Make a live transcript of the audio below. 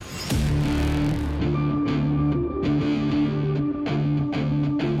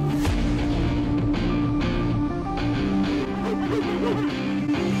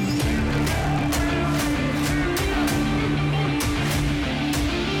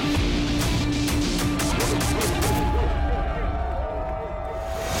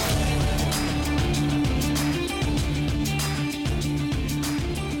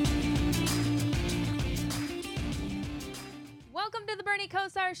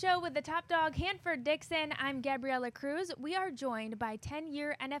Show with the top dog, Hanford Dixon. I'm Gabriella Cruz. We are joined by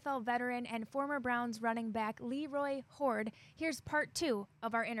 10-year NFL veteran and former Browns running back Leroy Hoard. Here's part 2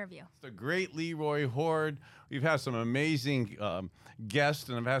 of our interview. The great Leroy Hoard. We've had some amazing guests,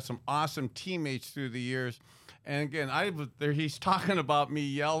 and I've had some awesome teammates through the years. And again, he's talking about me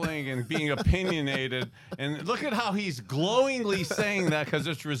yelling and being opinionated. And look at how he's glowingly saying that because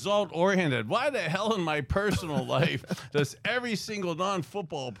it's result-oriented. Why the hell in my personal life does every single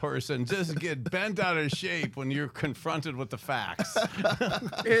non-football person just get bent out of shape when you're confronted with the facts?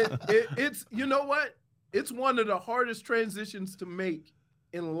 It's you know what? It's one of the hardest transitions to make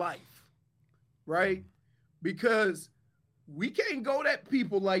in life, right? Because we can't go at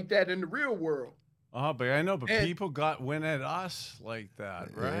people like that in the real world. Oh, but I know, but people went at us like that,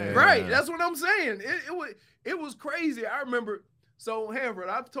 right? Yeah. Right, that's what I'm saying. It was crazy. I remember, so Hanford,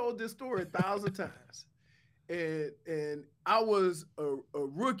 I've told this story 1,000 times. And I was a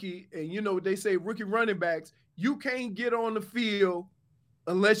rookie, and you know, they say rookie running backs, you can't get on the field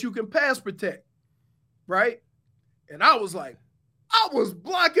unless you can pass protect, right? And I was like, I was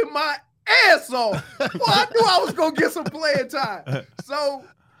blocking my ass off. Well, I knew I was going to get some playing time. So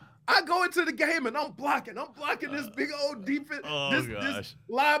I go into the game and I'm blocking this big old defense, this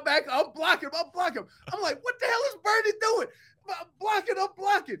linebacker. I'm blocking. I'm like, what the hell is Bernie doing? I'm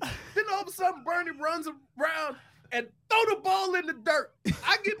blocking. Then all of a sudden, Bernie runs around and throw the ball in the dirt.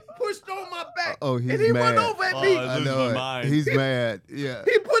 I get pushed on my back. And he mad. run over at me. I know. He's mad. Yeah.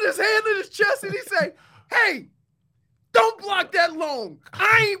 He put his hand in his chest and he say, "Hey, don't block that long.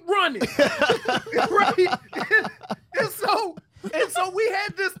 I ain't running." Right? And so we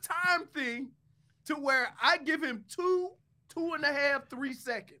had this time thing to where I give him 2.5, 3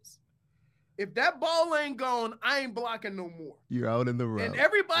 seconds. If that ball ain't gone, I ain't blocking no more. You're out in the road. And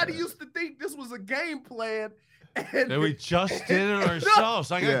everybody used to think this was a game plan. And we just did it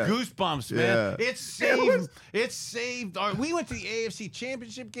ourselves. I got goosebumps, man. Yeah. It saved. We went to the AFC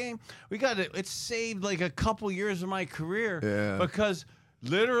Championship game. It saved like a couple years of my career because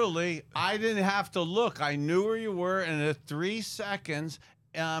literally I didn't have to look. I knew where you were, and in 3 seconds,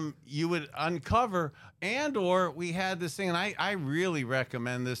 you would uncover. Or we had this thing, and I really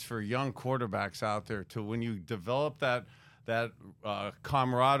recommend this for young quarterbacks out there too. When you develop that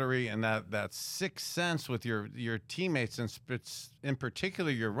camaraderie and that sixth sense with your teammates, and in particular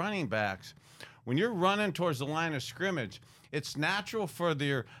your running backs, when you're running towards the line of scrimmage, it's natural for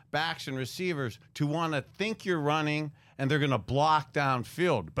their backs and receivers to want to think you're running and they're going to block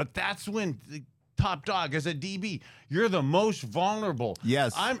downfield. But that's when the top dog, as a DB, you're the most vulnerable.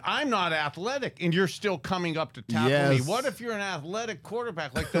 Yes. I'm not athletic, and you're still coming up to tackle me. What if you're an athletic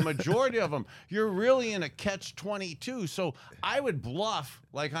quarterback, like the majority of them? You're really in a catch-22. So I would bluff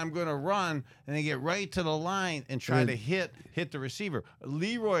like I'm going to run and then get right to the line and try to hit the receiver.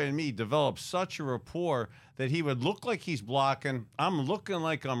 Leroy and me developed such a rapport that he would look like he's blocking. I'm looking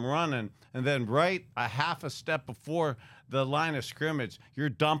like I'm running, and then right a half a step before the line of scrimmage, you're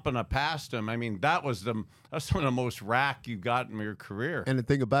dumping it past him. I mean, that's some of the most rack you got in your career. And the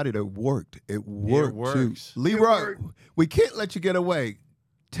thing about it, it worked. It worked too. It Leroy, worked. we can't let you get away.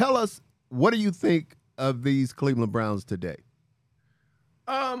 Tell us, what do you think of these Cleveland Browns today?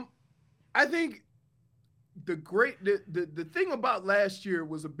 I think the thing about last year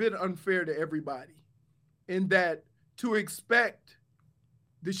was a bit unfair to everybody, in that to expect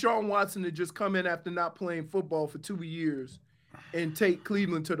Deshaun Watson to just come in after not playing football for 2 years and take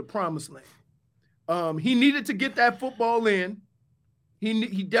Cleveland to the promised land. He needed to get that football in.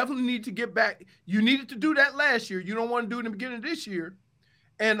 He definitely needed to get back. You needed to do that last year. You don't want to do it in the beginning of this year.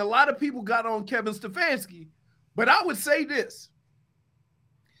 And a lot of people got on Kevin Stefanski. But I would say this.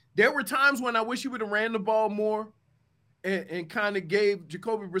 There were times when I wish he would have ran the ball more and kind of gave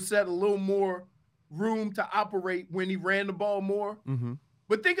Jacoby Brissett a little more room to operate when he ran the ball more. Mm-hmm.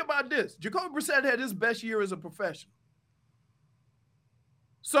 But think about this. Jacoby Brissett had his best year as a professional.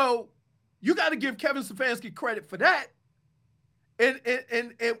 So you got to give Kevin Stefanski credit for that. And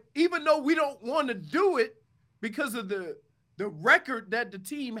even though we don't want to do it because of the record that the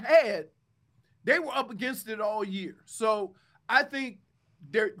team had, they were up against it all year. So I think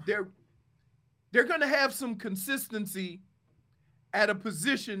they're going to have some consistency at a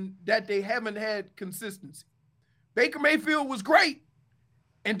position that they haven't had consistency. Baker Mayfield was great,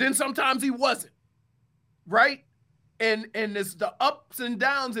 and then sometimes he wasn't, right? And it's the ups and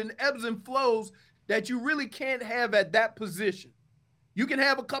downs and ebbs and flows that you really can't have at that position. You can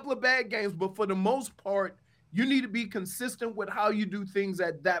have a couple of bad games, but for the most part, you need to be consistent with how you do things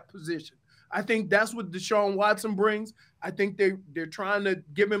at that position. I think that's what Deshaun Watson brings. I think they're trying to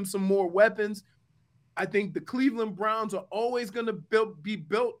give him some more weapons. I think the Cleveland Browns are always going to be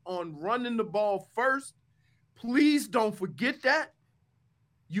built on running the ball first. Please don't forget that.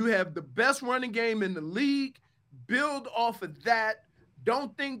 You have the best running game in the league. Build off of that.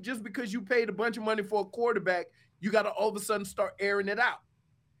 Don't think just because you paid a bunch of money for a quarterback, you got to all of a sudden start airing it out.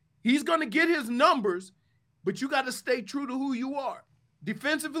 He's going to get his numbers, but you got to stay true to who you are.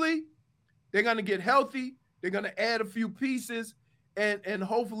 Defensively, they're going to get healthy. They're going to add a few pieces, and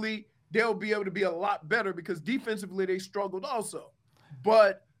hopefully they'll be able to be a lot better because defensively they struggled also.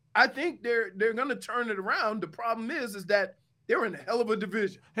 But I think they're going to turn it around. The problem is that they're in a hell of a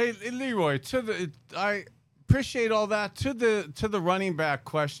division. Hey, Leroy, I appreciate all that. To the running back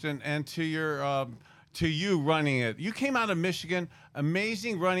question and to your to you running it. You came out of Michigan,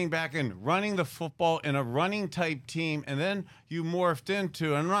 amazing running back and running the football in a running type team, and then you morphed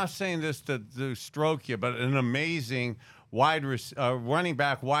into, and I'm not saying this to stroke you, but an amazing running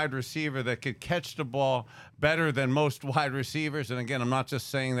back wide receiver that could catch the ball better than most wide receivers. And again, I'm not just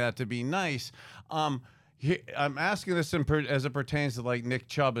saying that to be nice. I'm asking this as it pertains to like Nick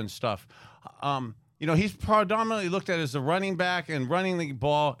Chubb and stuff. He's predominantly looked at as a running back and running the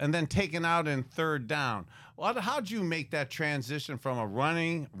ball and then taken out in third down. Well, how'd you make that transition from a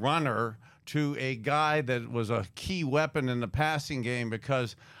runner to a guy that was a key weapon in the passing game?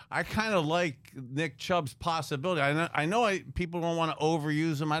 Because I kind of like Nick Chubb's possibility. I know people don't want to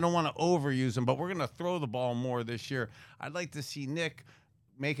overuse him. I don't want to overuse him, but we're going to throw the ball more this year. I'd like to see Nick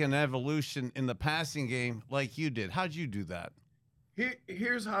make an evolution in the passing game like you did. How'd you do that?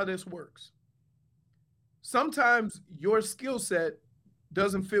 Here's how this works. Sometimes your skill set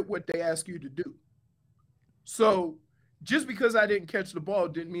doesn't fit what they ask you to do. So just because I didn't catch the ball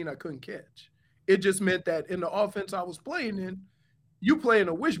didn't mean I couldn't catch. It just meant that in the offense I was playing in, you play in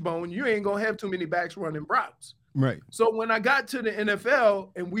a wishbone, you ain't going to have too many backs running routes. Right. So when I got to the NFL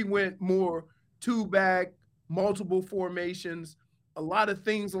and we went more two-back, multiple formations, a lot of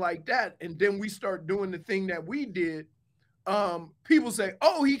things like that, and then we start doing the thing that we did, people say,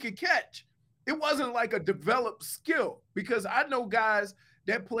 oh, he could catch. It wasn't like a developed skill because I know guys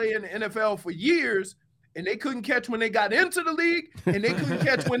that play in the NFL for years and they couldn't catch when they got into the league and they couldn't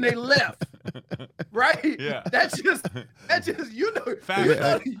catch when they left. Right? Yeah. That's just that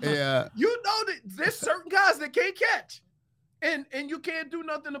there's certain guys that can't catch and you can't do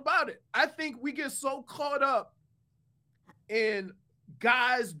nothing about it. I think we get so caught up in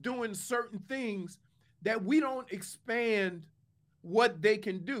guys doing certain things that we don't expand what they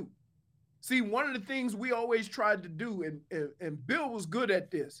can do. See, one of the things we always tried to do, and Bill was good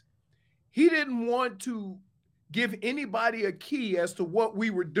at this, he didn't want to give anybody a key as to what we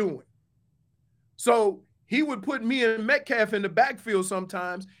were doing. So he would put me and Metcalf in the backfield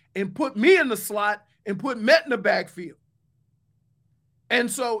sometimes and put me in the slot and put Met in the backfield. And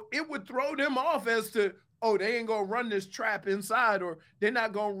so it would throw them off as to, oh, they ain't going to run this trap inside, or they're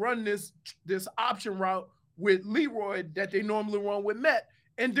not going to run this option route with Leroy that they normally run with Met.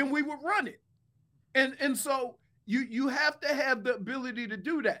 And then we would run it. And so you have to have the ability to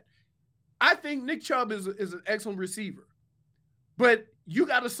do that. I think Nick Chubb is an excellent receiver. But you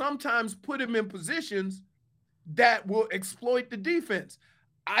got to sometimes put him in positions that will exploit the defense.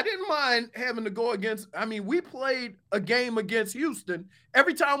 I didn't mind having to go against – we played a game against Houston.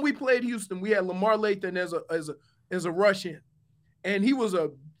 Every time we played Houston, we had Lamar Lathan as a rush in. And he was a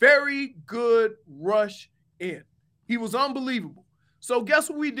very good rush in. He was unbelievable. So guess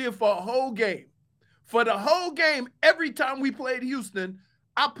what we did for a whole game? For the whole game, every time we played Houston,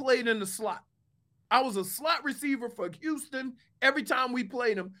 I played in the slot. I was a slot receiver for Houston every time we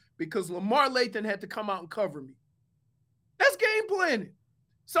played him because Lamar Lathan had to come out and cover me. That's game planning.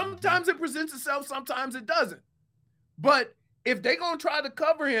 Sometimes it presents itself, sometimes it doesn't. But if they're going to try to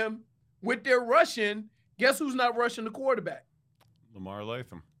cover him with their rushing, guess who's not rushing the quarterback? Lamar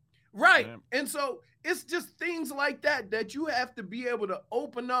Lathan. Right. Yeah. And so it's just things like that you have to be able to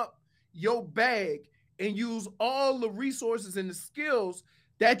open up your bag and use all the resources and the skills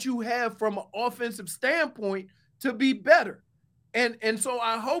that you have from an offensive standpoint to be better. And so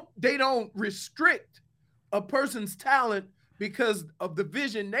I hope they don't restrict a person's talent because of the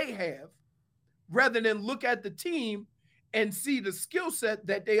vision they have, rather than look at the team and see the skill set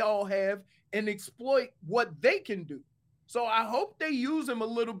that they all have and exploit what they can do. So I hope they use him a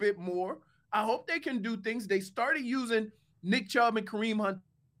little bit more. I hope they can do things. They started using Nick Chubb and Kareem Hunt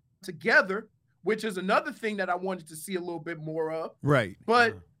together, which is another thing that I wanted to see a little bit more of. Right.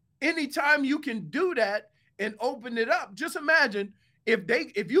 But anytime you can do that and open it up, just imagine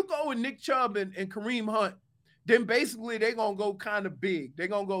if you go with Nick Chubb and Kareem Hunt, then basically they're going to go kind of big. They're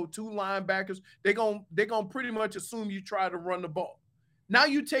going to go two linebackers. They're going to pretty much assume you try to run the ball. Now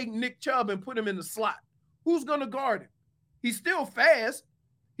you take Nick Chubb and put him in the slot. who's going to guard him? He's still fast.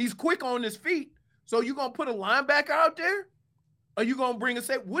 He's quick on his feet. So you going to put a linebacker out there? Are you going to bring a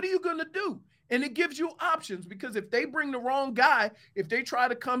safety? What are you going to do? And it gives you options, because if they bring the wrong guy, if they try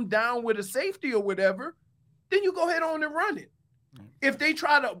to come down with a safety or whatever, then you go ahead on and run it. If they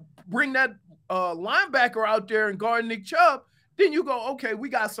try to bring that linebacker out there and guard Nick Chubb, then you go, okay, we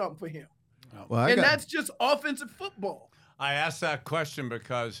got something for him. Well, that's just offensive football. I asked that question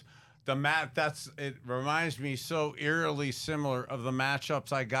because it reminds me so eerily similar of the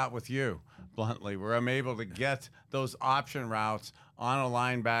matchups I got with you, bluntly, where I'm able to get those option routes on a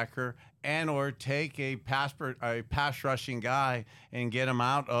linebacker and or take a pass rushing guy and get him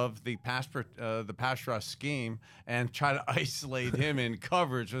out of the pass rush scheme and try to isolate him in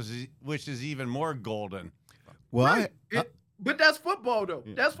coverage, which is even more golden. Well, right. But that's football, though.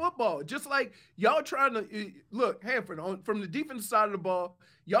 Yeah. That's football. Just like y'all trying to look, Hanford, from the defensive side of the ball,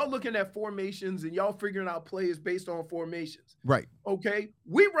 y'all looking at formations and y'all figuring out plays based on formations. Right. Okay.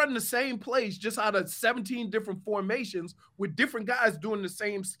 We run the same plays just out of 17 different formations with different guys doing the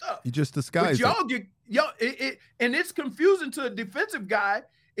same stuff. You just disguise it. And it's confusing to a defensive guy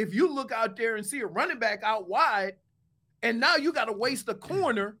if you look out there and see a running back out wide, and now you got to waste a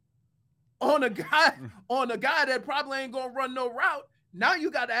corner on a guy that probably ain't gonna run no route. Now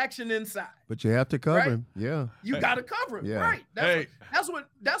you got action inside. But you have to cover him. Yeah. You got to cover him. Yeah. Right. That's what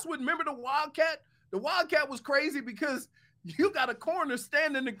remember the Wildcat? The Wildcat was crazy because you got a corner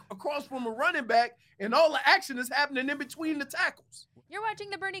standing across from a running back and all the action is happening in between the tackles. You're watching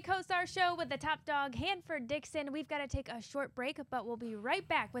the Bernie Kosar Show with the top dog, Hanford Dixon. We've got to take a short break, but we'll be right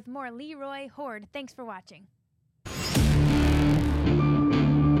back with more Leroy Hoard. Thanks for watching.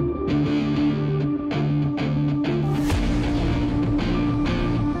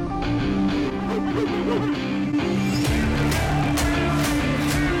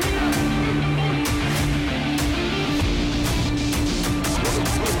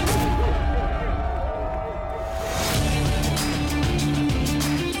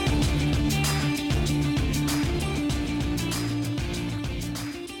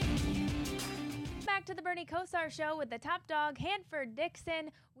 Kosar Show with the top dog, Hanford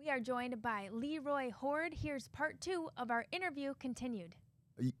Dixon. We are joined by Leroy Hoard. Here's part 2 of our interview continued.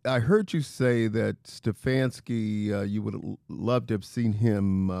 I heard you say that Stefanski, you would have loved to have seen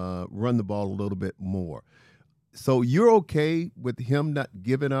him run the ball a little bit more. So you're okay with him not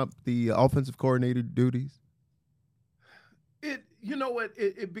giving up the offensive coordinator duties? You know what?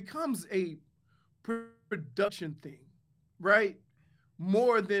 It becomes a production thing, right?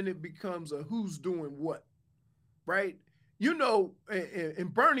 More than it becomes a who's doing what. Right? You know,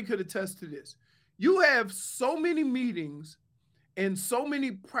 and Bernie could attest to this. You have so many meetings and so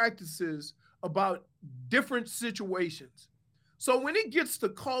many practices about different situations. So when it gets to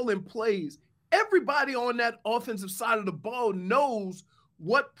calling plays, everybody on that offensive side of the ball knows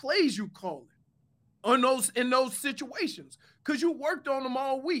what plays you calling in those situations because you worked on them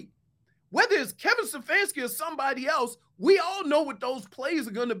all week. Whether it's Kevin Stefanski or somebody else, we all know what those plays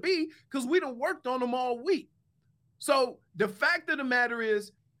are going to be because we done worked on them all week. So the fact of the matter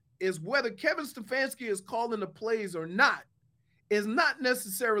is whether Kevin Stefanski is calling the plays or not is not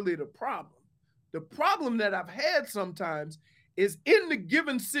necessarily the problem. The problem that I've had sometimes is in the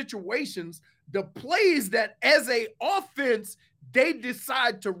given situations, the plays that as a offense, they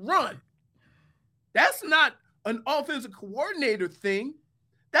decide to run. That's not an offensive coordinator thing.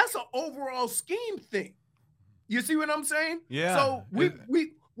 That's an overall scheme thing. You see what I'm saying? Yeah. So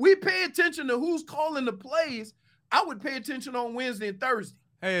we pay attention to who's calling the plays. I would pay attention on Wednesday and Thursday.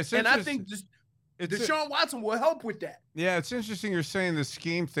 Hey, it's and I think Deshaun Watson will help with that. Yeah, it's interesting you're saying the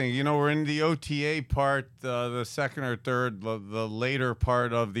scheme thing. You know, we're in the OTA part, the second or third, the later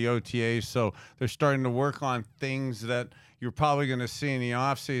part of the OTA. So they're starting to work on things that you're probably going to see in the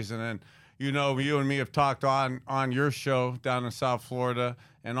offseason. And, you know, you and me have talked on your show down in South Florida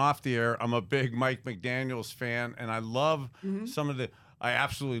and off the air. I'm a big Mike McDaniels fan, and I love I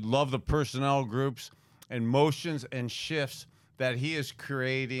absolutely love the personnel groups and motions and shifts that he is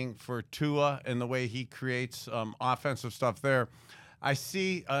creating for Tua and the way he creates offensive stuff there. I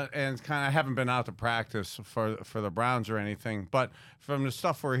see, and kind of haven't been out to practice for the Browns or anything, but from the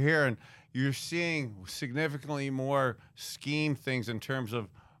stuff we're hearing, you're seeing significantly more scheme things in terms of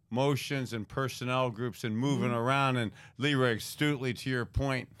motions and personnel groups and moving around. And Leroy, astutely to your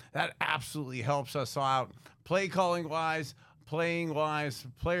point, that absolutely helps us out. Play calling wise, playing wise,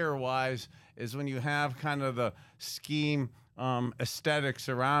 player wise, is when you have kind of the scheme aesthetics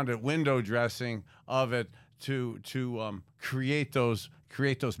around it, window dressing of it to create those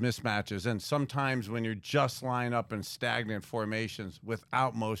mismatches. And sometimes when you're just line up in stagnant formations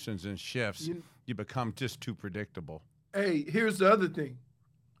without motions and shifts, you become just too predictable. Hey, here's the other thing.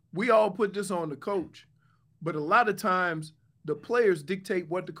 We all put this on the coach, but a lot of times the players dictate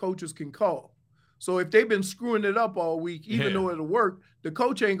what the coaches can call. So if they've been screwing it up all week, even though it'll work, the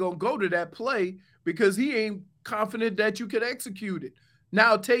coach ain't going to go to that play because he ain't confident that you could execute it.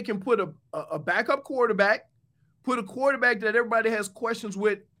 Now take and put a backup quarterback, put a quarterback that everybody has questions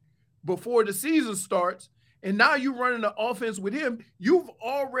with before the season starts, and now you're running the offense with him. You've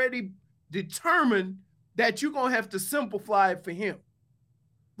already determined that you're going to have to simplify it for him,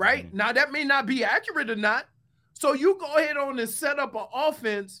 right? Mm-hmm. Now, that may not be accurate or not. So you go ahead on and set up an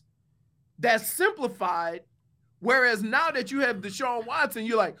offense that's simplified, whereas now that you have Deshaun Watson,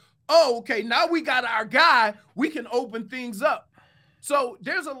 you're like, oh, okay, now we got our guy. We can open things up. So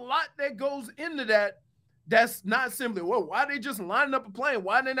there's a lot that goes into that. That's not simply, well, why are they just lining up and playing?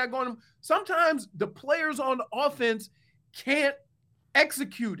 Why are they not going to? Sometimes the players on the offense can't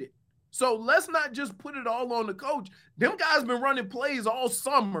execute it. So let's not just put it all on the coach. Them guys been running plays all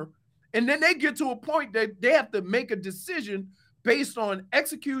summer, and then they get to a point that they have to make a decision based on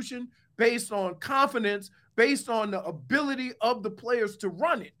execution, based on confidence, based on the ability of the players to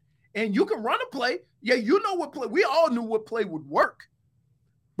run it. And you can run a play. Yeah, you know what play. We all knew what play would work.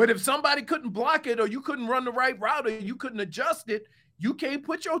 But if somebody couldn't block it or you couldn't run the right route or you couldn't adjust it, you can't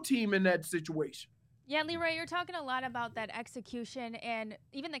put your team in that situation. Yeah, Leroy, you're talking a lot about that execution and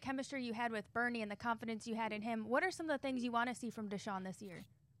even the chemistry you had with Bernie and the confidence you had in him. What are some of the things you want to see from Deshaun this year?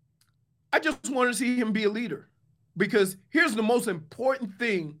 I just want to see him be a leader, because here's the most important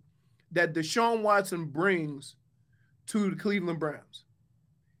thing that Deshaun Watson brings to the Cleveland Browns.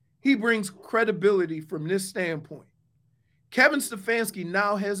 He brings credibility from this standpoint. Kevin Stefanski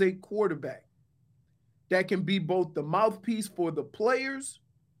now has a quarterback that can be both the mouthpiece for the players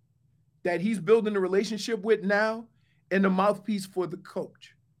that he's building a relationship with now and the mouthpiece for the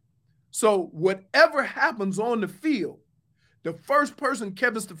coach. So whatever happens on the field, the first person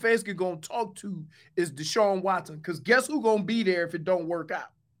Kevin Stefanski going to talk to is Deshaun Watson, because guess who's going to be there if it don't work out?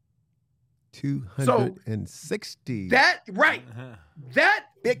 260. So that right. That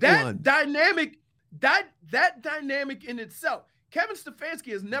dynamic in itself. Kevin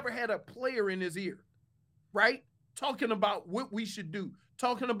Stefanski has never had a player in his ear, right? Talking about what we should do,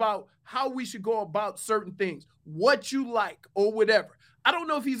 talking about how we should go about certain things, what you like or whatever. I don't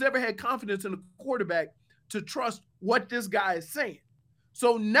know if he's ever had confidence in a quarterback to trust what this guy is saying.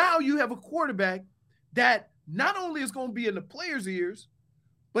 So now you have a quarterback that not only is going to be in the players' ears,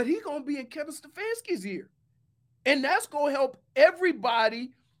 but he's going to be in Kevin Stefanski's ear. And that's going to help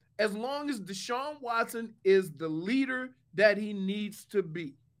everybody as long as Deshaun Watson is the leader that he needs to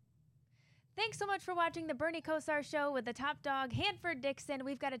be. Thanks so much for watching the Bernie Kosar Show with the top dog, Hanford Dixon.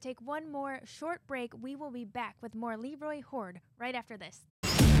 We've got to take one more short break. We will be back with more Leroy Hoard right after this.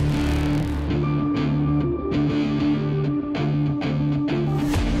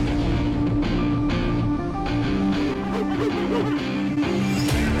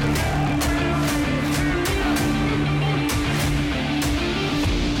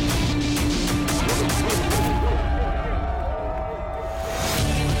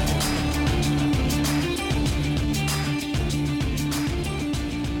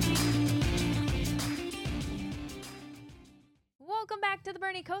 To the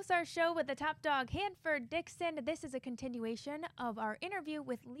Bernie Kosar Show with the top dog, Hanford Dixon. This is a continuation of our interview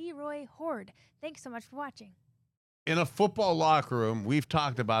with Leroy Hoard. Thanks so much for watching. In a football locker room, we've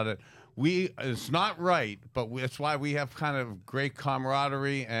talked about it. It's not right, but it's why we have kind of great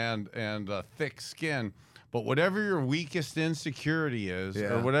camaraderie and thick skin. But whatever your weakest insecurity is,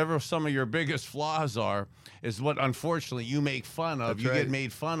 or whatever some of your biggest flaws are, is what, unfortunately, you make fun of. Get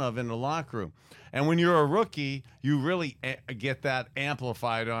made fun of in the locker room. And when you're a rookie, you really get that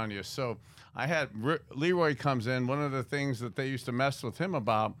amplified on you. So I had Leroy comes in. One of the things that they used to mess with him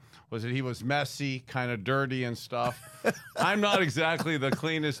about was that he was messy, kind of dirty and stuff. I'm not exactly the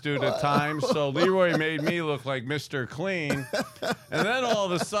cleanest dude at times, so Leroy made me look like Mr. Clean. And then all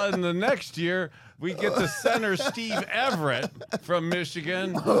of a sudden, the next year, we get the center Steve Everett from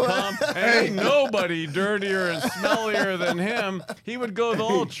Michigan. Ain't nobody dirtier and smellier than him. He would go the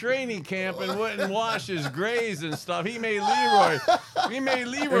whole training camp and wouldn't wash his grays and stuff. He made Leroy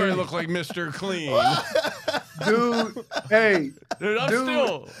look like Mr. Clean. Dude, hey,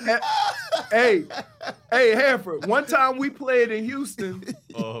 Hanford, one time we played in Houston.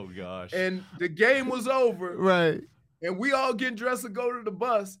 Oh, gosh. And the game was over. Right. And we all getting dressed to go to the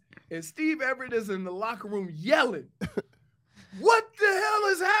bus. And Steve Everett is in the locker room yelling, what the hell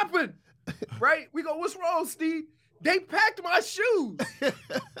has happened? Right? We go, what's wrong, Steve? They packed my shoes.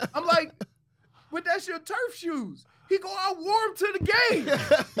 I'm like, but that's your turf shoes. he go out warm to the game.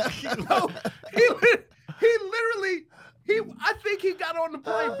 You know, he literally. I think he got on the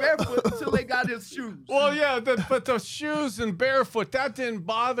plane barefoot until they got his shoes. Well, yeah, but the shoes and barefoot, that didn't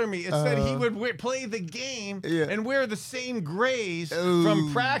bother me. It's that he would play the game and wear the same grays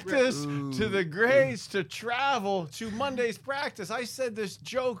from practice to the grays to travel to Monday's practice. I said this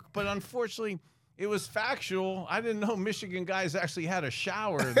joke, but unfortunately, it was factual. I didn't know Michigan guys actually had a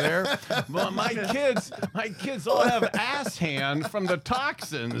shower there. But my kids all have ass hand from the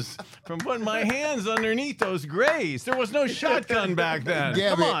toxins from putting my hands underneath those grays. There was no shotgun back then.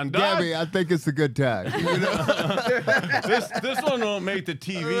 Gabby, Come on, dog. Gabby, I think it's a good time. You know? This one won't make the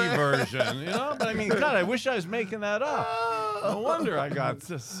TV version, you know. But I mean, God, I wish I was making that up. No wonder I got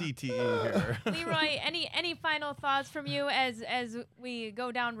CTE here. Leroy, any final thoughts from you as we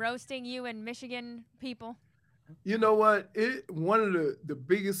go down roasting you and Michigan people? You know what? One of the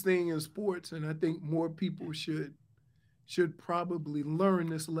biggest thing in sports, and I think more people should probably learn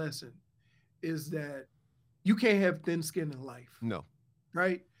this lesson, is that you can't have thin skin in life. No.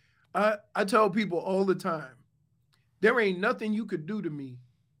 Right? I tell people all the time, there ain't nothing you could do to me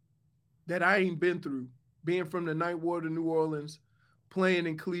that I ain't been through. Being from the Ninth Ward of New Orleans, playing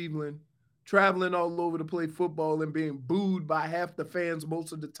in Cleveland, traveling all over to play football and being booed by half the fans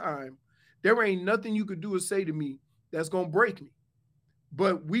most of the time. There ain't nothing you could do or say to me that's going to break me.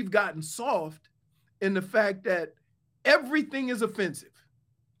 But we've gotten soft in the fact that everything is offensive.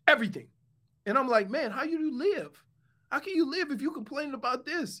 Everything. And I'm like, man, how you live? How can you live if you complain about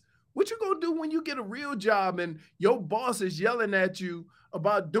this? What you going to do when you get a real job and your boss is yelling at you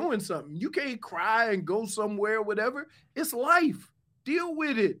about doing something? You can't cry and go somewhere, whatever. It's life. Deal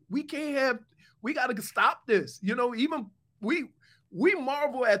with it. We got to stop this. You know, even we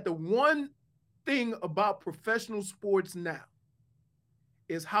marvel at the one thing about professional sports now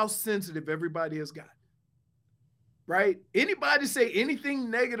is how sensitive everybody has got. Right? Anybody say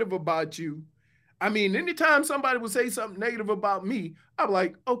anything negative about you, I mean, anytime somebody would say something negative about me, I'm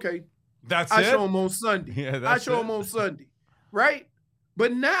like, okay, I show them on Sunday. Yeah, I show them on Sunday. Right?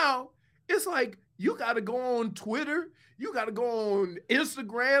 But now it's like you got to go on Twitter, you got to go on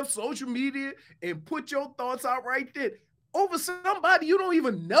Instagram, social media, and put your thoughts out right there over somebody you don't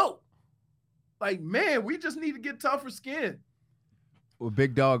even know. Like, man, we just need to get tougher skin. Well,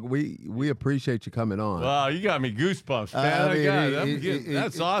 Big Dog, we appreciate you coming on. Wow, you got me goosebumps, man.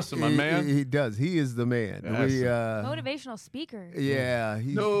 That's awesome, my man. He does. He is the man. Motivational speaker. Yeah.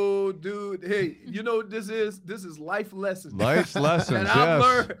 No, dude. Hey, you know what this is? This is life lessons. Life lessons,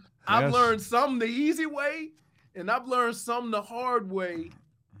 and I've learned some the easy way, and I've learned some the hard way,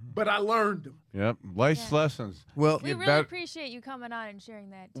 but I learned them. Yep, life's lessons. Well, we really appreciate you coming on and sharing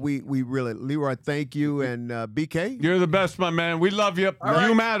that. We really, Leroy, thank you, and BK. You're the best, my man. We love you. Right.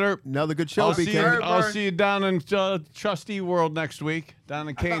 You matter. Another good show, BK. I'll see you down in Trustee World next week, down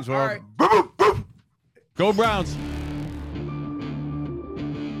in Canes World. Right. Go Browns.